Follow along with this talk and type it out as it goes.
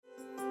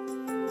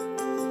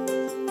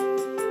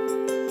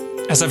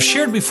As I've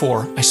shared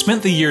before, I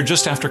spent the year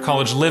just after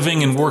college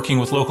living and working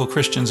with local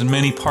Christians in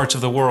many parts of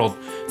the world,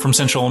 from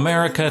Central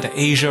America to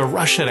Asia,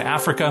 Russia to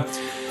Africa.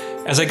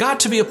 As I got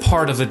to be a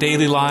part of the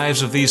daily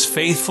lives of these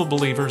faithful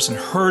believers and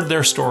heard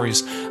their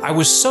stories, I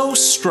was so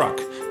struck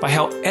by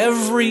how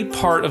every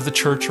part of the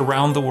church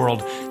around the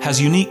world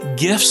has unique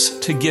gifts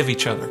to give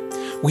each other.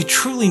 We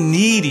truly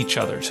need each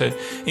other to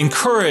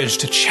encourage,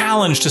 to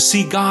challenge, to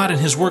see God and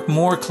His work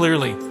more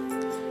clearly.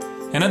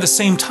 And at the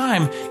same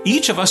time,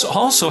 each of us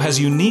also has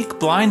unique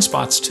blind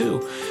spots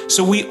too.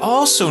 So we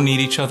also need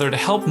each other to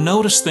help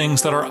notice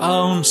things that our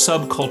own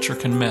subculture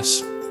can miss.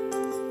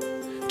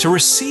 To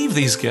receive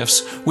these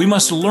gifts, we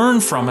must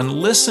learn from and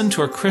listen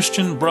to our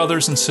Christian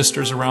brothers and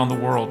sisters around the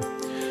world.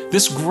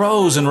 This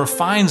grows and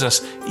refines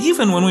us,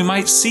 even when we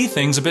might see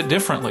things a bit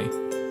differently.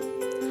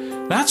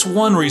 That's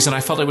one reason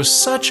I felt it was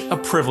such a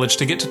privilege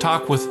to get to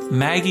talk with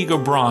Maggie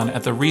Gobran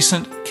at the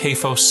recent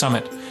CAFO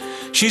Summit.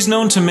 She's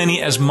known to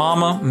many as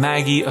Mama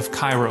Maggie of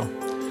Cairo.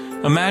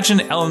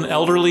 Imagine an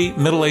elderly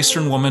Middle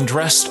Eastern woman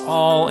dressed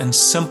all in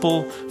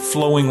simple,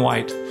 flowing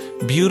white.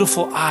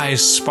 Beautiful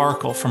eyes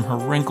sparkle from her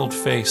wrinkled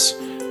face.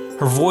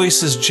 Her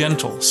voice is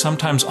gentle,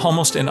 sometimes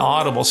almost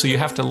inaudible, so you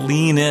have to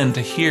lean in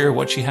to hear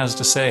what she has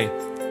to say.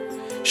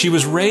 She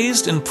was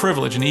raised in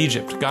privilege in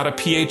Egypt, got a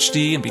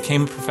PhD and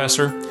became a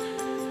professor.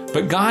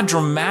 But God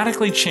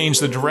dramatically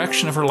changed the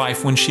direction of her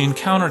life when she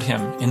encountered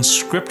Him in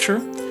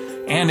Scripture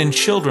and in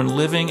children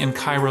living in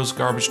Cairo's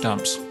garbage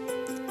dumps.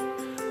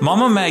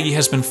 Mama Maggie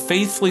has been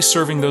faithfully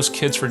serving those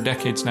kids for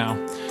decades now,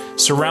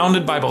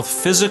 surrounded by both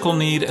physical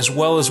need as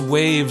well as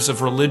waves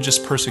of religious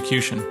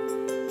persecution.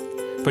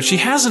 But she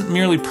hasn't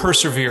merely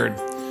persevered.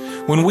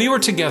 When we were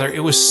together,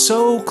 it was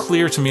so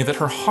clear to me that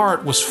her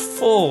heart was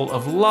full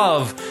of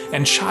love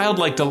and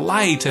childlike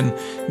delight and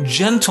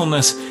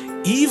gentleness,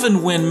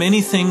 even when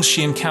many things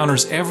she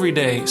encounters every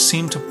day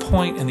seem to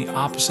point in the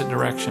opposite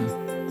direction.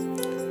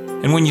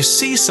 And when you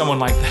see someone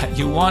like that,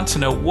 you want to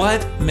know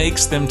what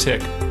makes them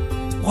tick.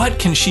 What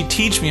can she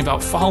teach me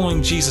about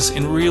following Jesus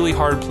in really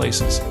hard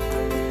places?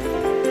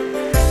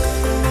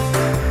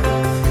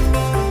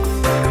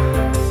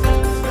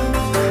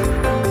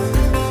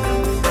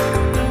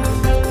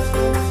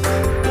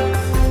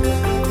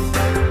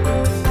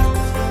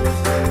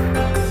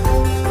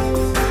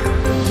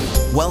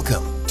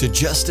 Welcome to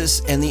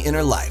Justice and the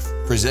Inner Life,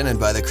 presented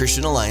by the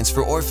Christian Alliance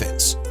for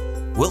Orphans.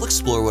 We'll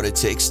explore what it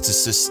takes to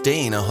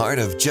sustain a heart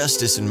of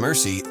justice and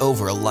mercy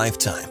over a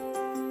lifetime.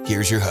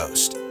 Here's your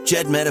host,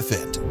 Jed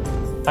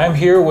Medefind. I'm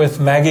here with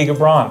Maggie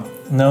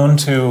Gobran, known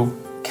to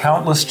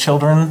countless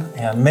children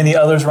and many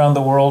others around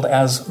the world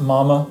as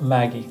Mama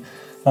Maggie.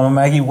 Mama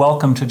Maggie,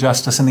 welcome to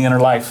Justice in the Inner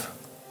Life.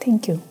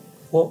 Thank you.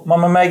 Well,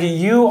 Mama Maggie,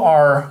 you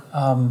are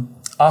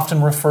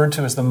often referred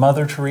to as the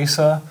Mother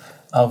Teresa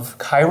of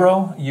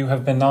Cairo. You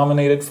have been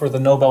nominated for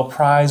the Nobel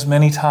Prize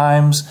many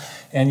times,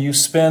 and you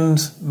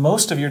spend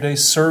most of your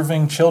days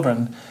serving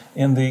children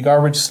in the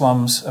garbage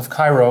slums of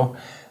Cairo.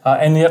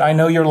 And yet I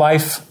know your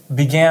life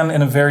began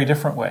in a very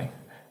different way.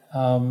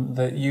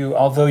 That you,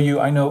 although you,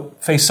 I know,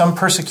 faced some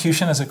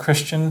persecution as a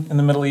Christian in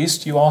the Middle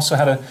East, you also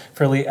had a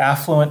fairly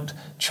affluent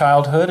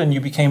childhood, and you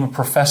became a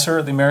professor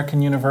at the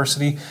American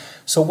University.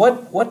 So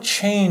what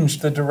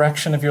changed the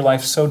direction of your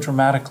life so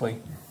dramatically?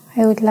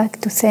 I would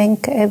like to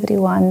thank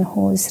everyone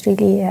who's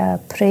really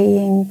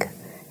praying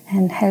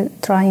and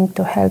trying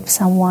to help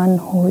someone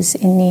who's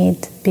in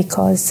need,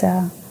 because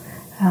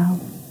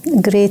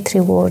great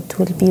reward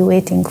will be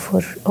waiting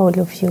for all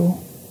of you.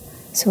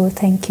 So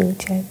thank you,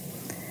 Jed.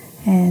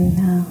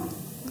 And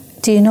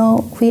do you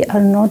know, we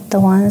are not the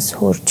ones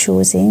who are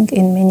choosing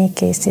in many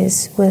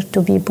cases where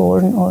to be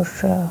born or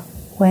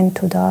when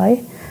to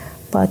die,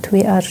 but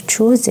we are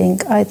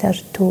choosing either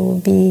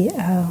to be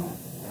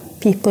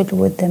people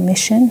with a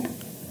mission,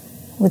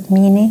 with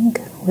meaning,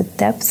 with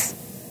depth,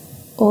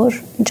 or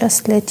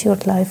just let your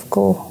life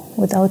go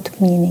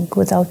without meaning,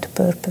 without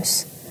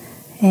purpose.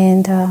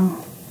 And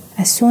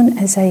as soon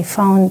as I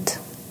found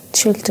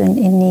children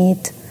in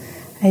need,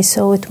 I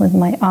saw it with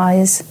my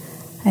eyes.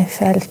 I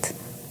felt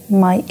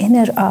my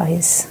inner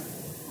eyes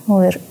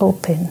were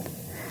open,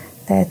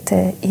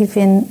 that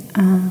even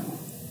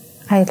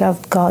I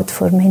loved God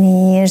for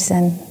many years,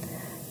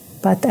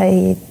 but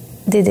I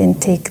didn't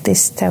take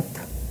this step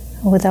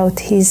without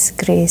His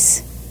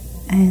grace.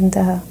 And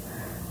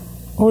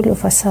all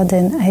of a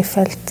sudden I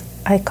felt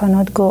I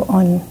cannot go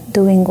on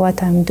doing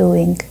what I'm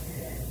doing.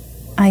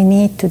 I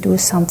need to do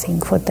something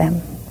for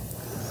them.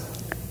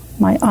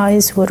 My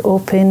eyes were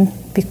open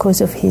because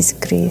of His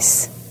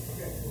grace.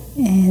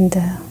 And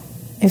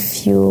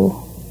if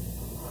you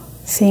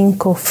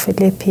think of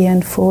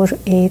Philippians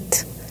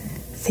 4:8,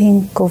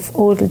 think of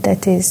all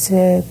that is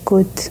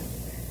good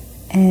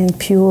and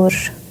pure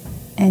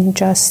and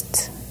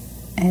just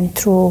and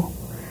true.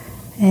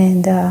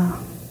 And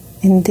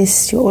in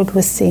this, you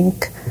always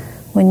think,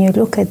 when you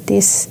look at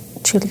these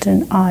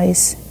children's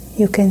eyes,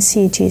 you can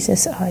see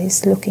Jesus'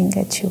 eyes looking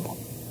at you.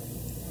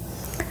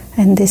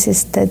 And this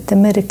is the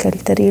miracle,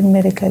 the real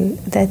miracle,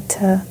 that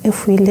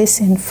if we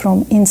listen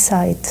from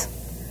inside,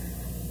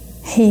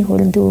 He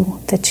will do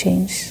the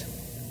change.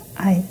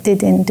 I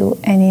didn't do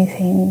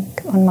anything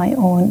on my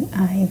own.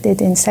 I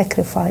didn't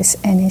sacrifice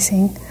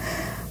anything.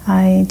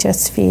 I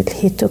just feel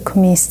He took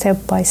me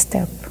step by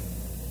step.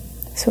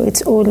 So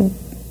it's all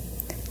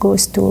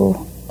goes to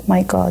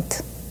my God.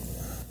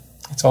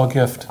 It's all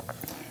gift.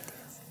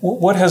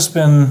 What has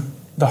been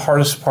the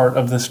hardest part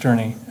of this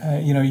journey?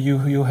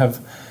 You have,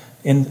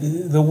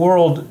 in the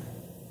world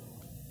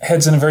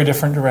heads in a very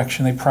different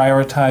direction. They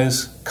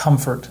prioritize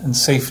comfort and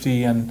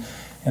safety and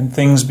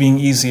things being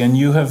easy, and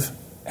you have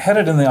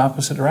headed in the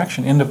opposite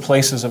direction, into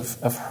places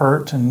of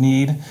hurt and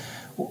need.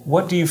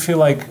 What do you feel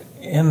like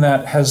in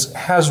that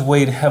has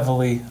weighed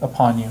heavily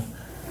upon you?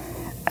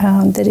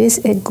 There is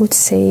a good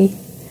say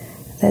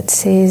that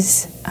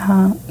says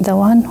the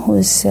one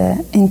who's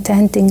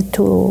intending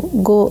to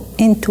go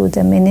into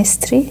the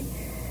ministry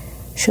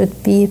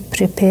should be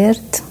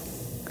prepared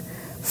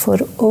for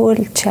all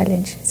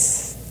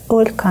challenges,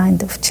 all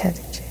kind of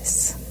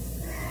challenges.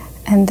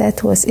 And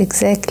that was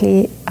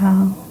exactly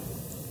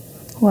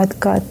what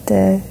God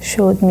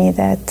showed me,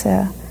 that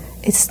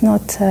it's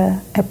not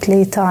a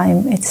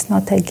playtime, it's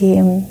not a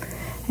game,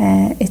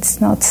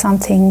 it's not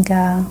something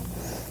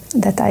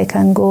that I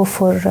can go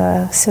for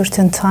a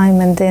certain time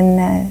and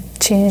then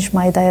change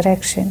my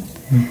direction.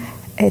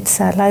 It's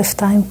a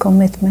lifetime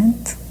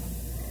commitment,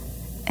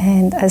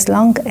 and as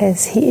long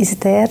as He is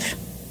there,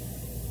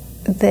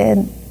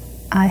 then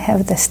I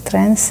have the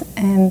strength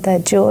and the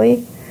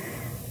joy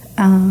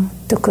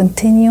to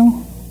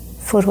continue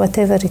for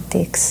whatever it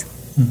takes.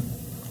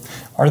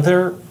 Are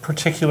there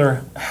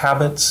particular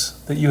habits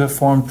that you have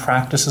formed,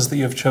 practices that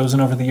you have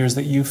chosen over the years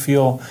that you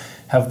feel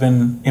have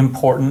been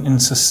important in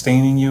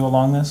sustaining you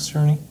along this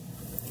journey?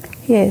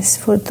 Yes,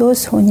 for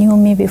those who knew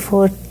me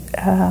before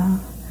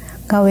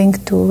going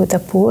to the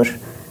poor,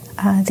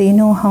 they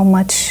know how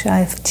much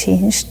I've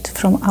changed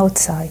from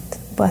outside.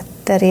 But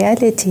the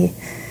reality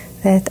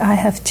that I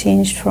have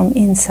changed from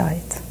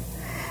inside,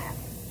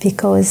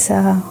 because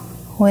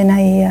when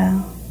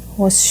I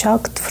was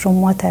shocked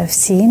from what I've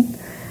seen,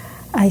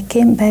 I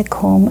came back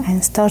home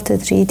and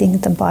started reading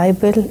the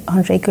Bible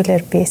on regular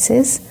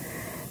basis.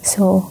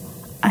 So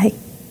I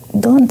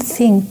don't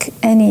think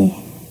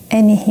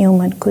any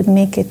human could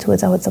make it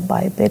without the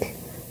Bible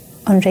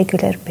on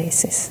regular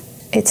basis.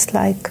 It's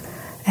like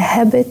a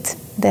habit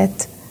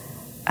that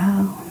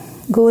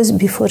goes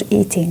before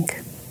eating.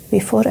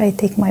 Before I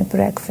take my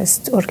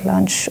breakfast or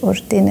lunch or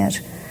dinner,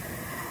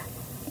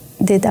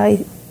 did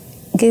I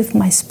give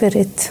my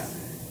spirit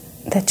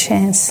the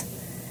chance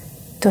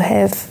to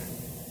have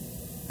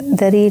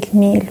the real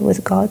meal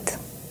with God?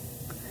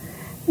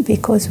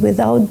 Because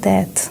without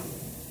that,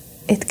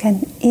 it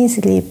can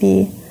easily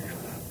be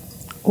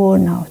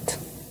worn out.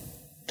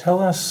 Tell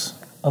us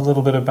a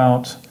little bit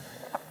about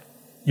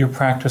your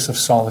practice of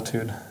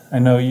solitude. I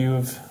know you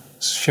have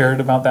shared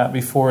about that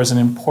before as an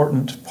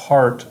important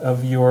part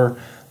of your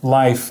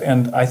life,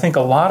 and I think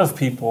a lot of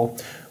people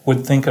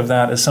would think of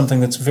that as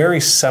something that's very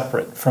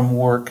separate from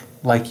work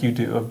like you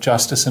do, of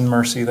justice and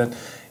mercy.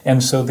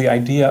 And so the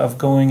idea of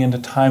going into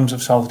times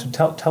of solitude,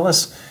 tell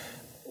us,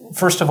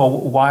 first of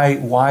all,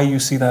 why you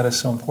see that as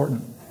so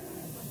important.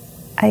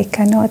 I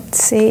cannot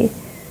say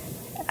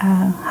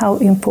how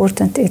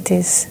important it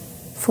is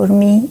for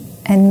me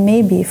and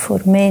maybe for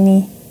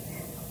many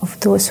of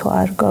those who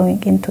are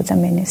going into the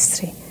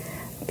ministry.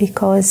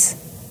 Because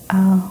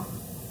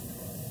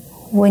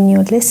when you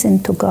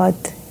listen to God,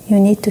 you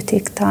need to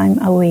take time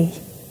away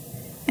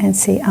and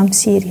say, I'm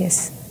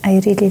serious,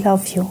 I really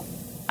love you.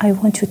 I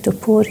want you to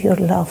pour your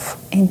love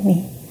in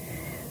me.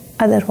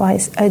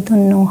 Otherwise, I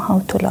don't know how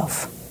to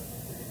love.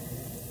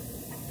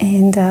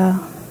 And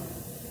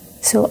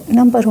so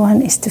number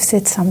one is to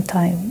sit some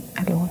time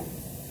alone.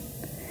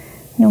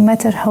 No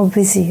matter how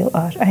busy you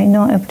are. I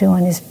know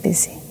everyone is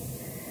busy.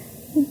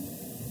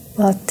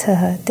 But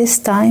this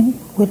time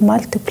will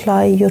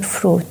multiply your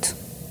fruit.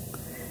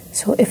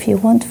 So if you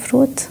want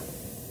fruit,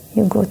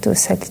 you go to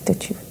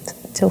solitude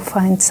to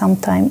find some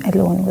time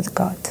alone with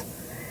God.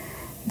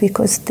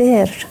 Because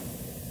there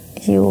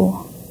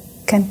you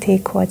can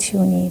take what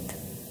you need.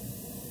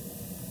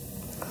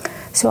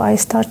 So I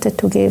started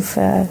to give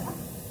a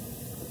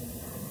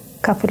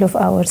couple of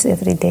hours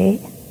every day,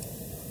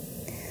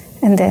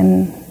 and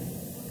then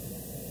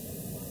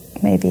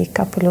maybe a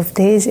couple of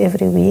days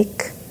every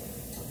week,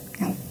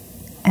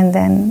 and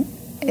then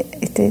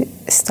it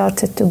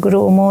started to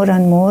grow more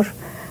and more.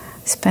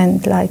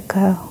 Spend like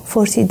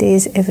 40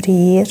 days every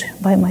year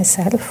by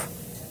myself.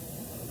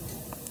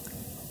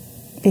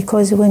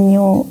 Because when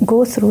you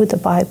go through the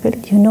Bible,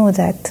 you know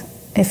that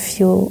if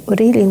you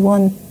really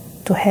want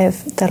to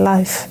have the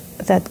life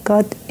that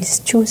God is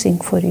choosing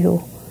for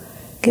you,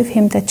 give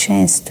Him the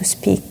chance to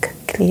speak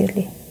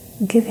clearly.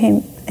 Give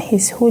Him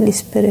His Holy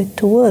Spirit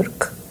to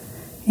work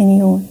in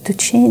you, to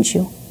change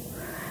you.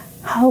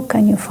 How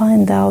can you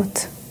find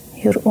out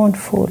your own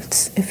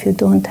faults if you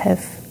don't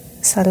have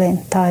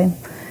silent time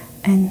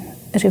and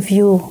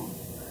review?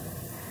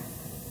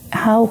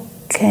 How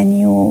can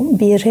you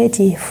be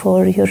ready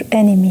for your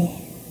enemy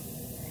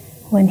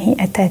when he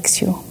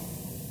attacks you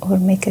or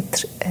make a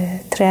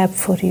trap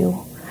for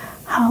you?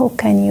 How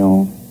can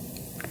you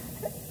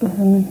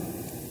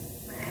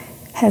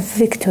have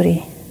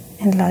victory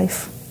in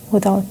life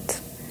without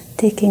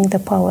taking the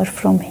power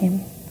from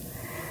Him.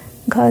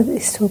 God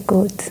is so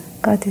good.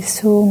 God is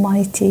so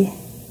mighty.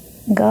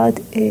 God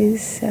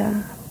is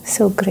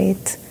so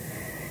great.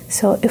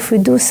 So if we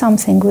do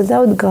something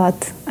without God,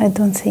 I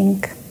don't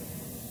think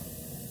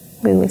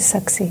we will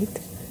succeed.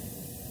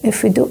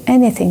 If we do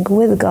anything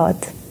with God,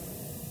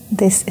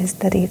 this is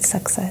the real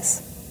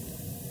success.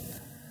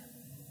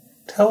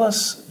 Tell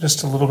us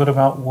just a little bit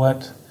about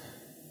what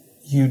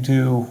you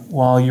do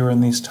while you're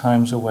in these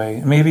times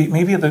away. Maybe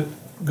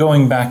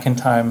going back in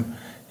time,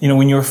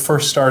 when you were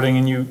first starting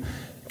and you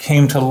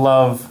came to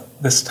love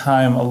this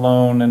time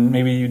alone, and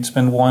maybe you'd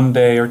spend 1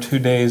 day or 2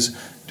 days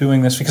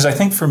doing this, because I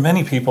think for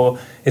many people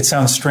it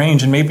sounds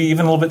strange and maybe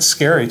even a little bit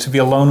scary to be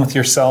alone with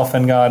yourself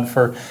and God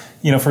for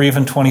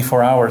even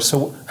 24 hours.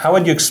 So how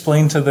would you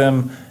explain to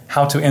them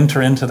how to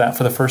enter into that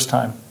for the first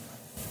time?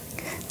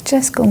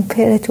 Just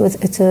compare it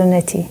with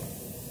eternity.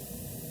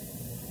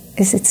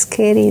 Is it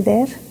scary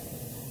there?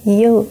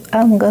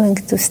 I'm going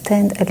to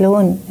stand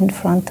alone in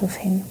front of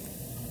Him.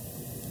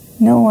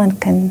 No one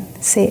can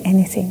say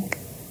anything.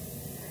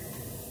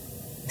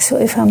 So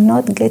if I'm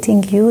not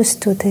getting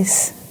used to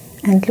this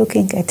and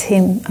looking at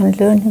Him and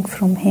learning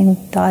from Him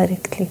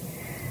directly,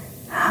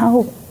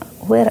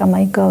 where am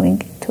I going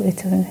to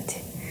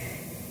eternity?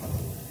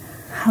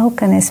 How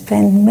can I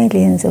spend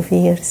millions of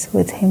years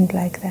with Him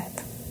like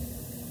that?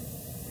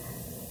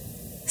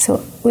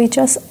 So we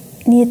just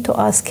need to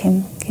ask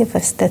Him, give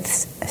us that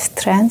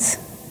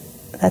strength,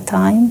 the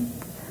time,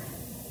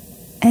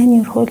 and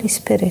your Holy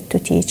Spirit to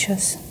teach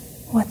us.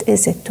 What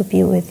is it to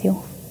be with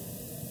you?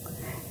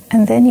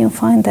 And then you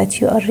find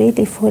that you are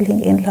really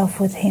falling in love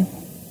with Him.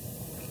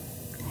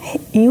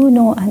 You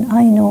know and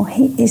I know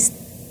He is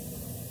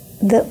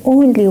the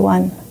only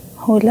one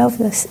who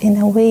loves us in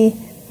a way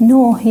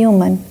no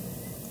human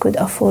could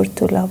afford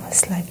to love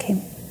us like Him.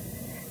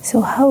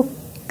 So how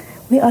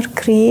we are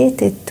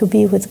created to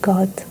be with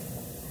God,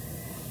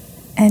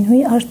 and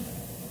we are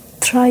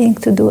trying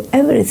to do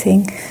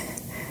everything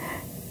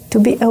to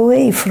be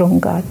away from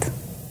God.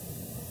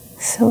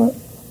 So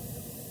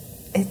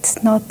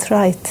it's not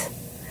right.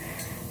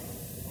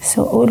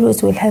 So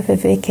always we'll have a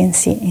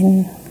vacancy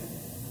in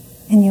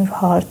your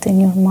heart, in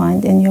your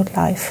mind, in your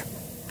life,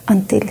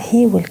 until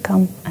He will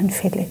come and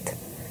fill it.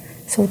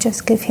 So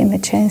just give Him a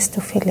chance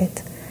to fill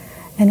it.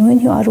 And when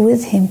you are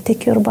with Him,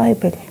 take your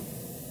Bible,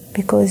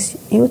 because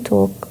you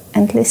talk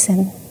and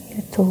listen,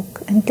 you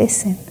talk and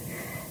listen.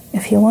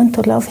 If you want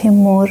to love Him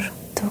more,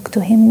 talk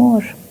to Him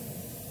more,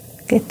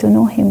 get to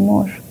know Him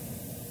more.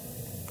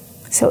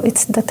 So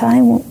it's the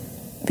time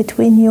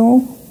between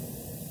you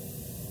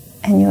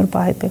and your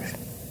Bible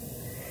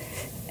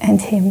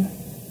and Him.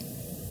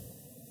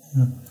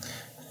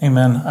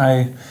 Amen.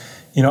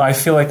 I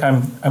feel like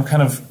I'm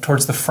kind of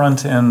towards the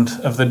front end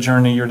of the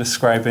journey you're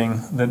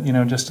describing. That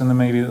just in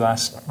maybe the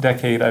last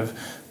decade, I've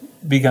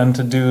begun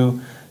to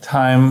do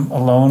time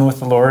alone with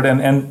the Lord,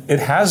 and it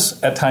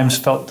has at times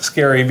felt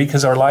scary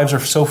because our lives are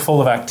so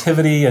full of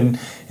activity, and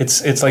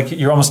it's like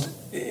you're almost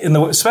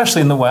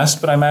especially in the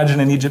West, but I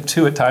imagine in Egypt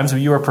too at times. If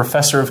you are a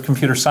professor of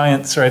computer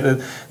science, right?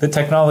 The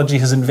technology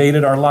has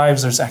invaded our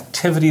lives. There's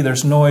activity,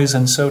 there's noise,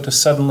 and so to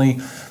suddenly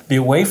be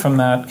away from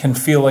that can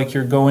feel like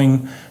you're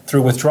going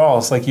through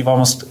withdrawals, like you've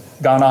almost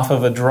gone off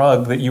of a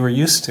drug that you were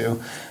used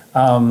to.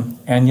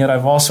 And yet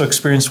I've also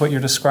experienced what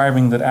you're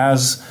describing, that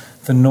as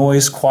the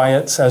noise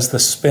quiets, as the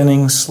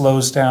spinning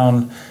slows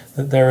down,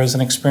 that there is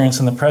an experience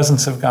in the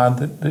presence of God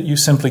that you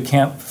simply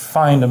can't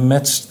find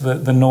amidst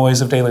the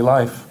noise of daily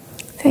life.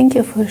 Thank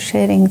you for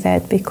sharing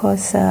that,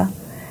 because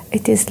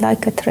it is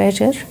like a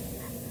treasure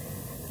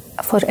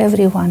for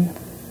everyone.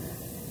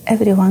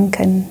 Everyone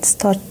can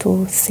start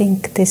to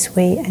think this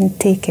way and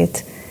take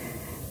it.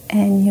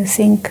 And you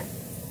think,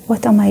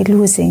 what am I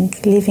losing,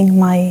 leaving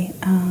my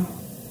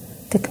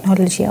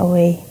technology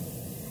away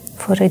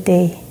for a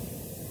day?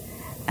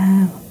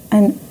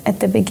 And at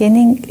the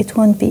beginning, it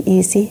won't be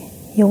easy.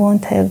 You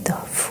won't have the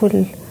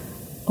full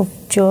of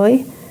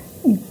joy.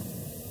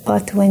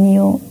 But when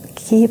you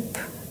keep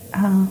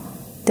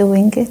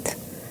doing it,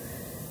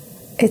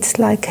 it's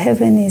like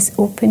heaven is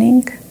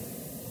opening,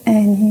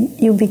 and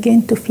you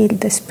begin to feel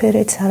the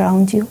spirits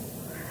around you.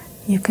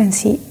 You can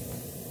see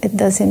it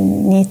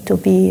doesn't need to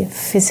be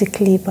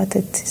physically, but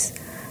it's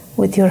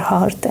with your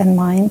heart and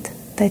mind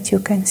that you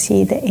can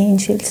see the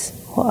angels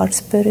who are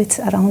spirits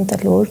around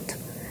the Lord,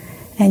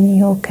 and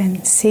you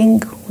can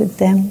sing with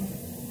them,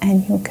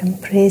 and you can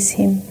praise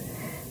Him,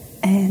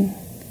 and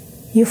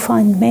you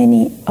find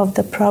many of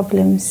the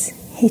problems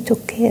He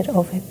took care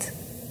of it,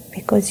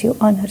 because you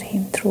honor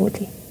Him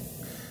truly.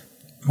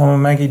 Mama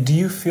Maggie, do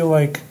you feel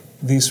like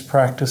these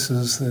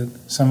practices, that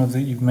some of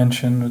that you've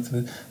mentioned,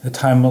 with the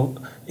time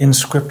in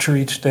Scripture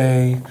each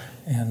day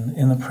and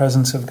in the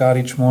presence of God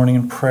each morning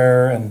in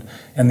prayer,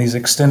 and these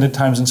extended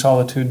times in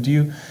solitude,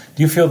 do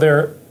you feel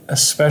they're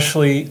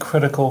especially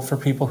critical for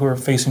people who are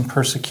facing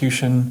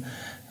persecution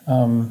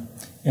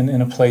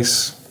in a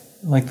place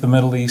like the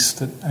Middle East,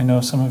 that I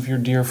know some of your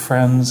dear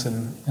friends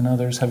and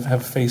others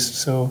have faced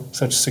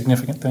such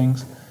significant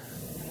things?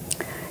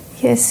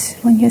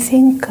 Yes, when you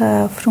think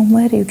from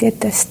where you get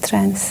the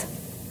strength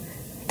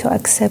to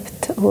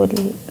accept all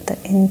the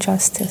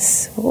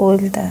injustice, all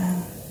the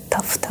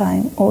tough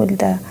time, all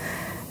the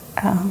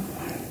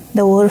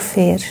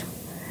warfare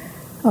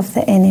of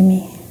the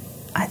enemy.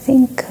 I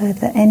think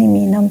the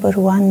enemy number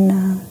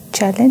one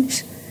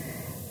challenge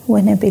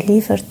when a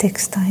believer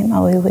takes time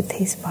away with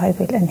his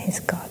Bible and his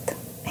God.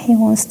 He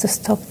wants to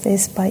stop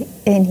this by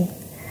any.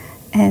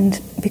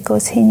 And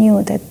because he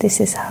knew that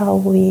this is how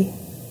we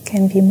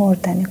can be more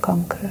than a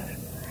conqueror.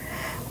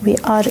 We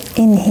are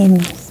in him,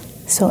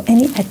 so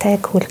any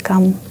attack will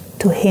come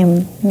to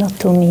him, not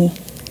to me.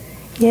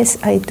 Yes,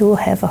 I do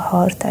have a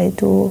heart, I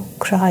do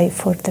cry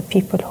for the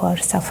people who are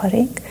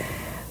suffering,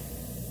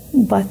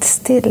 but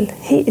still,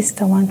 he is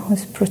the one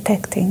who's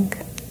protecting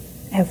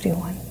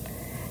everyone.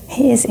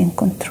 He is in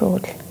control.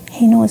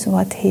 He knows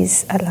what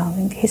he's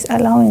allowing. He's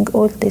allowing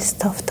all this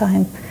tough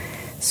time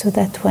so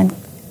that when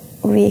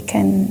we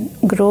can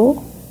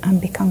grow and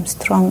become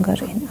stronger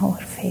in our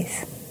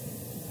faith.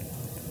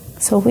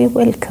 So we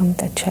welcome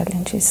the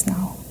challenges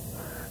now.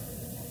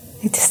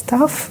 It's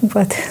tough,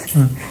 but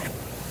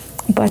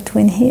but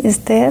when he is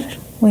there,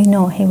 we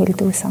know he will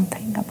do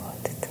something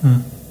about it.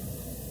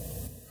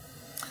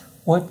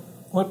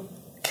 What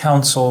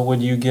counsel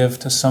would you give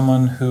to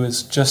someone who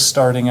is just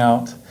starting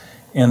out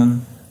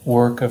in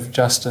work of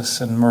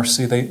justice and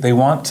mercy? They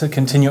want to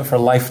continue it for a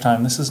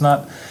lifetime. This is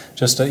not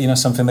just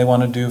something they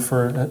want to do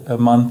for a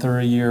month or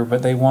a year,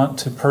 but they want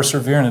to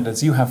persevere in it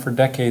as you have for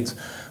decades.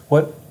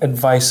 What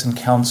advice and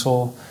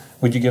counsel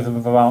would you give them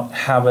about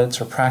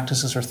habits or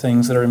practices or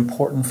things that are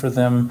important for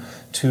them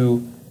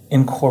to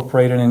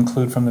incorporate and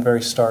include from the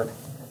very start?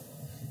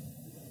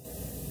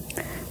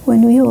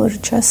 When we were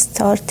just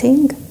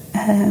starting,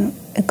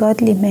 a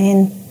godly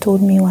man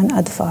told me one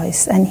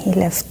advice and he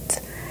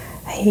left.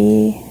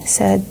 He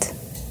said,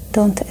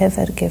 don't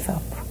ever give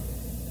up.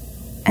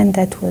 And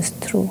that was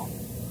true.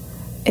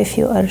 If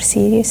you are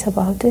serious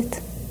about it,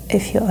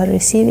 if you are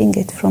receiving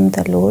it from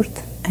the Lord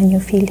and you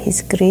feel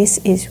His grace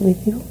is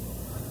with you,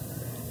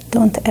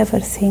 don't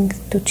ever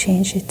think to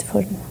change it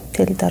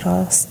till the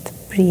last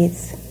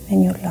breath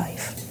in your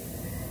life.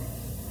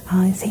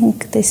 I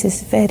think this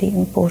is very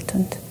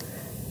important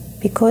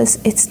because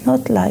it's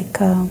not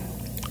like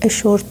a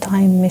short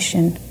time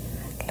mission,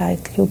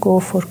 like you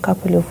go for a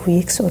couple of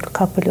weeks or a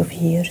couple of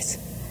years.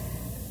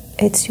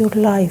 It's your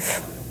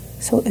life,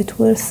 so it's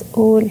worth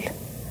all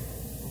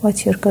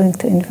what you're going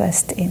to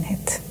invest in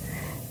it.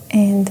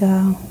 And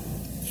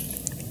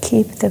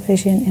keep the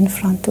vision in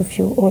front of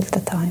you all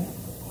the time.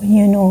 When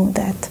you know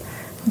that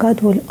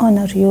God will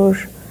honor your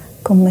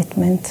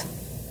commitment,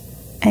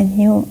 and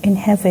you in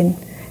heaven,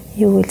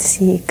 you will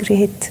see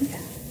great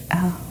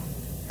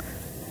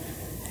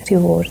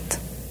reward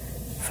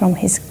from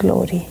His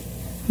glory.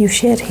 You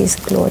share His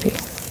glory.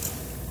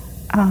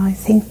 I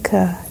think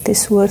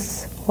this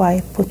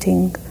worthwhile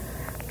putting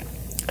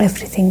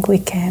everything we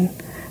can.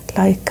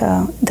 Like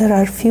there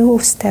are few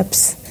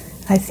steps.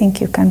 I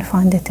think you can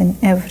find it in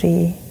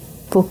every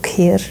book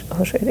here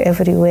or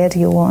everywhere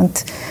you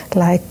want.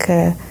 Like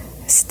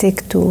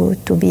stick to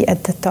be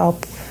at the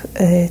top.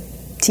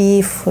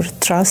 T for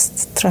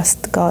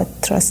trust God,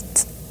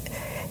 trust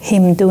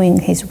Him doing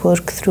His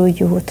work through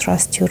you,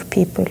 trust your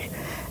people.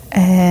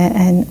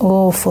 And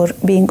O for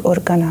being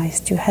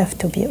organized. You have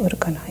to be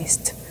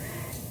organized.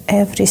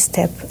 Every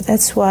step.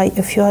 That's why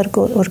if you are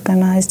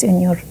organized in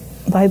your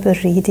Bible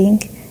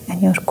reading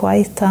and your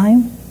quiet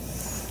time,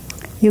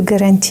 you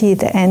guarantee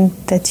the end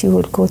that you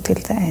will go till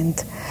the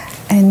end.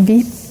 And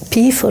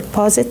P for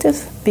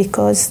positive,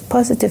 because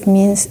positive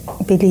means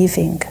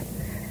believing.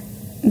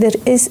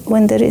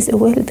 When there is a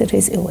will, there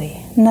is a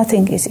way.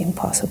 Nothing is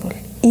impossible.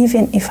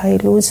 Even if I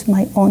lose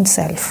my own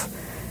self,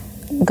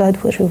 God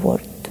will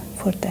reward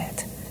for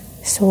that.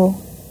 So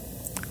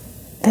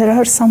there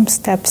are some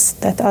steps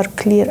that are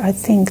clear, I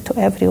think, to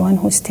everyone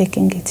who's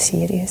taking it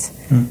serious.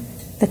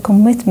 The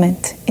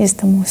commitment is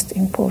the most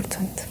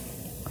important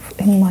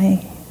in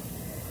my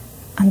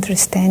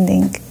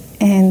understanding,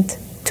 and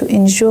to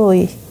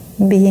enjoy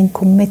being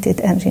committed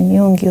and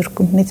renewing your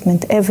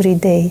commitment every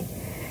day.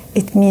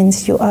 It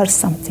means you are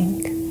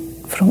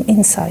something from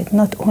inside,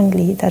 not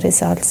only the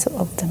results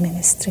of the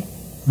ministry.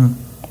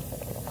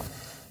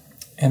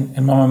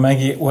 And Mama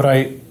Maggie, what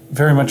I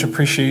very much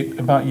appreciate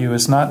about you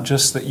is not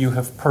just that you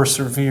have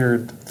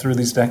persevered through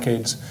these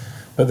decades,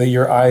 but that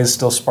your eyes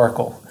still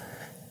sparkle.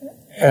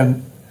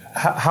 And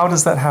how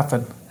does that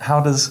happen? How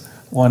does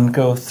one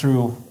go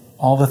through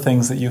all the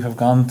things that you have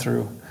gone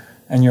through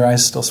and your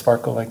eyes still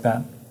sparkle like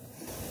that?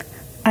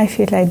 I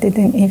feel I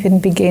didn't even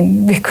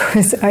begin,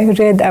 because I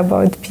read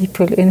about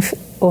people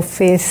of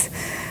faith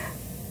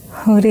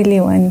who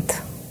really went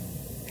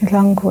a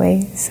long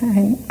ways.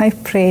 And I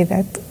pray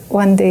that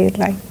one day,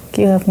 like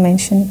you have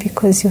mentioned,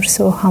 because you're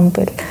so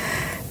humble,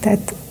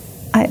 that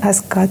I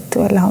ask God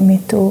to allow me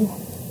to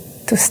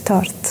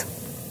start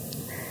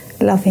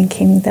loving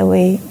Him the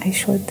way I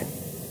should.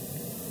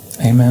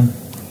 Amen.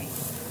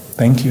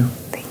 Thank you.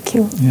 Thank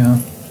you. Yeah.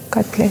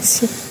 God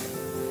bless you.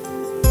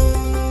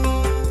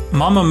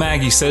 Mama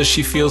Maggie says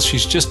she feels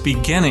she's just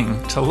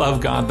beginning to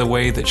love God the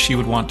way that she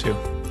would want to.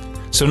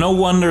 So no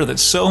wonder that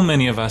so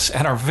many of us,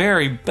 at our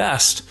very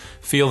best,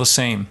 feel the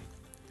same.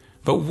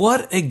 But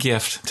what a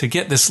gift to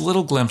get this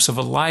little glimpse of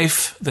a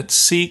life that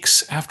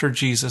seeks after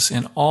Jesus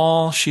in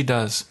all she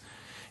does,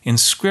 in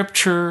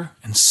scripture,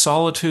 in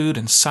solitude,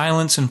 in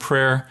silence and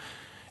prayer,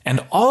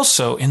 and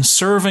also in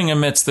serving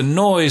amidst the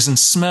noise and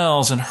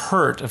smells and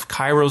hurt of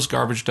Cairo's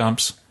garbage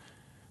dumps.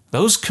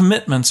 Those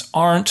commitments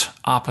aren't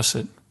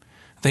opposite.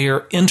 They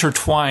are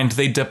intertwined.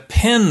 They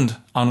depend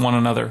on one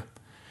another.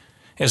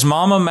 As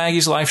Mama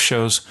Maggie's life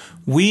shows,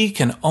 we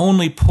can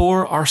only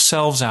pour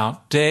ourselves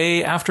out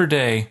day after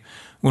day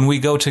when we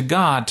go to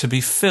God to be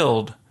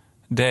filled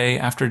day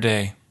after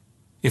day.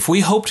 If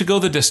we hope to go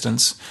the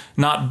distance,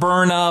 not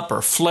burn up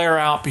or flare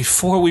out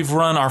before we've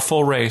run our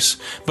full race,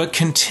 but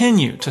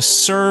continue to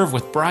serve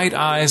with bright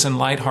eyes and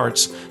light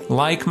hearts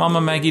like Mama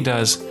Maggie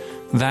does,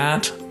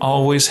 that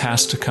always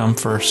has to come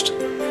first.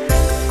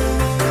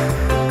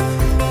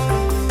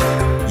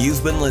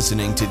 You've been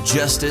listening to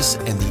Justice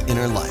and the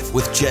Inner Life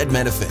with Jed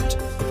Medefint,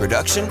 a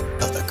production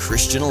of the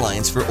Christian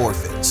Alliance for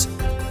Orphans.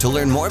 To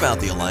learn more about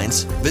the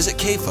Alliance, visit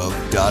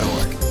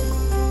kfolk.org.